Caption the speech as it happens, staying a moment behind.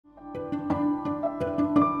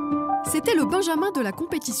C'était le Benjamin de la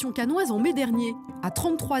compétition cannoise en mai dernier. À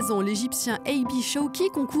 33 ans, l'Égyptien Jafar Shawky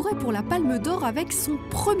concourait pour la Palme d'Or avec son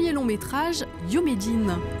premier long métrage,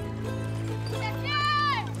 Yomédine.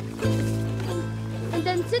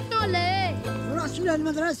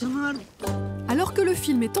 Alors que le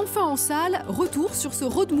film est enfin en salle, retour sur ce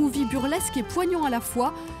road movie burlesque et poignant à la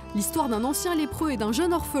fois, l'histoire d'un ancien lépreux et d'un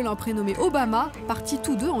jeune orphelin prénommé Obama, partis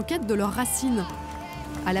tous deux en quête de leurs racines.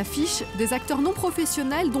 À l'affiche, des acteurs non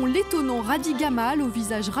professionnels dont l'étonnant Radi Gamal au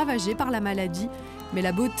visage ravagé par la maladie. Mais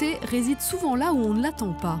la beauté réside souvent là où on ne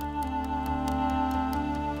l'attend pas.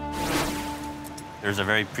 There's a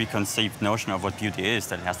very preconceived notion of what beauty is,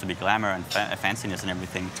 that it has to be glamour and fanciness and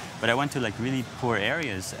everything. But I went to like really poor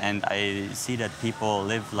areas and I see that people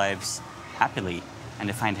live lives happily and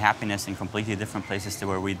they find happiness in completely different places to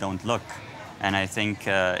where we don't look. And I think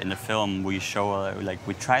in the film we show,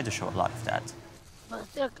 we try to show a lot of that.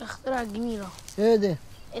 بعطيك اختراع جميلة. ايه ده؟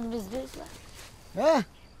 البس بيسة. ايه؟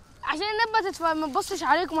 عشان النبتة تدفع ما تبصش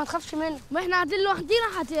عليك وما تخافش منه. ما احنا قاعدين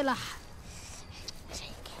لوحدينا هتقلع.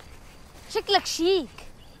 شكلك شيك.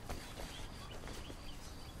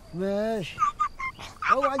 ماشي.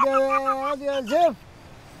 اوعى يا زف.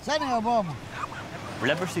 ثانية يا بابا.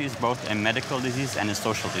 Leprosy is both a medical disease and a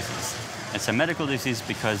social disease. It's a medical disease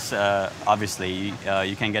because, obviously,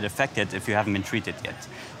 you can get affected if you haven't been treated yet.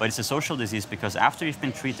 But it's a social disease because after you've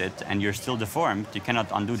been treated and you're still deformed, you cannot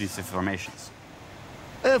undo these deformations.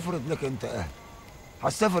 افرض لك انت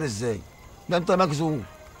هتسافر ازاي؟ ده انت مجزوم.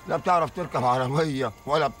 لا بتعرف تركب عربية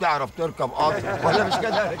ولا بتعرف تركب قطر ولا مش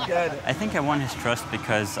كده يا رجالة. I think I won his trust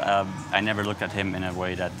because I never looked at him in a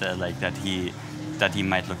way that that he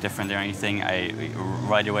might look different or anything.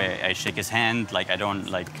 Right away I shake his hand, I don't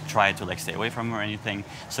try to stay away from him or anything.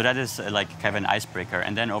 So that is kind of an icebreaker.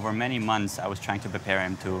 And then over many months I was trying to prepare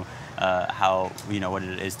him to how what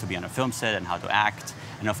it is to be on a film set and how to act,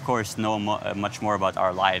 and of course know much more about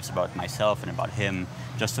our lives, about myself and about him,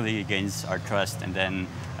 just so he gains our trust. And then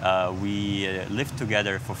we lived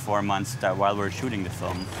together for 4 months while we were shooting the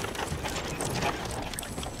film.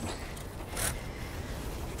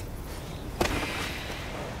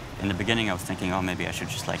 In the beginning, I was thinking, oh, maybe I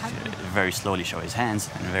should just very slowly show his hands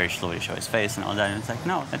and very slowly show his face and all that. And it's like,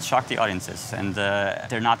 no, let's shock the audiences. And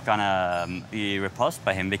they're not gonna be repulsed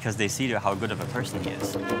by him because they see how good of a person he is.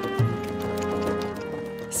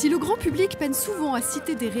 Si le grand public peine souvent à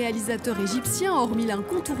citer des réalisateurs égyptiens, hormis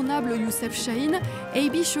l'incontournable Youssef Chahine,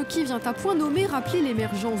 Jafar Shawky vient à point nommé rappeler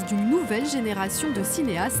l'émergence d'une nouvelle génération de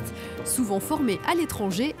cinéastes, souvent formés à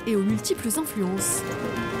l'étranger et aux multiples influences.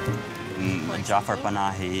 Jafar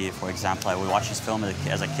Panahi, for example, I would watch his film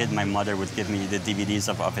as a kid. My mother would give me the DVDs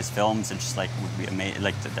of his films and just would be amazed,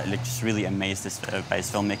 just really amazed by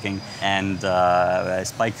his filmmaking. And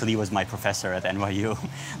Spike Lee was my professor at NYU.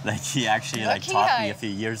 He actually taught me a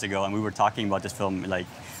few years ago, and we were talking about this film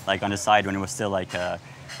on the side when it was still a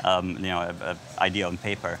idea on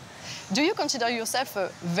paper. Do you consider yourself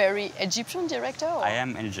a very Egyptian director? Or? I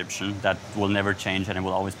am an Egyptian. That will never change, and I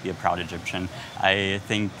will always be a proud Egyptian. I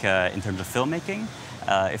think in terms of filmmaking,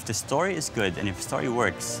 if the story is good and if the story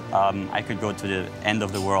works, I could go to the end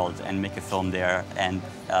of the world and make a film there. And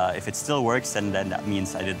if it still works, then that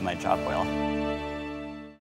means I did my job well.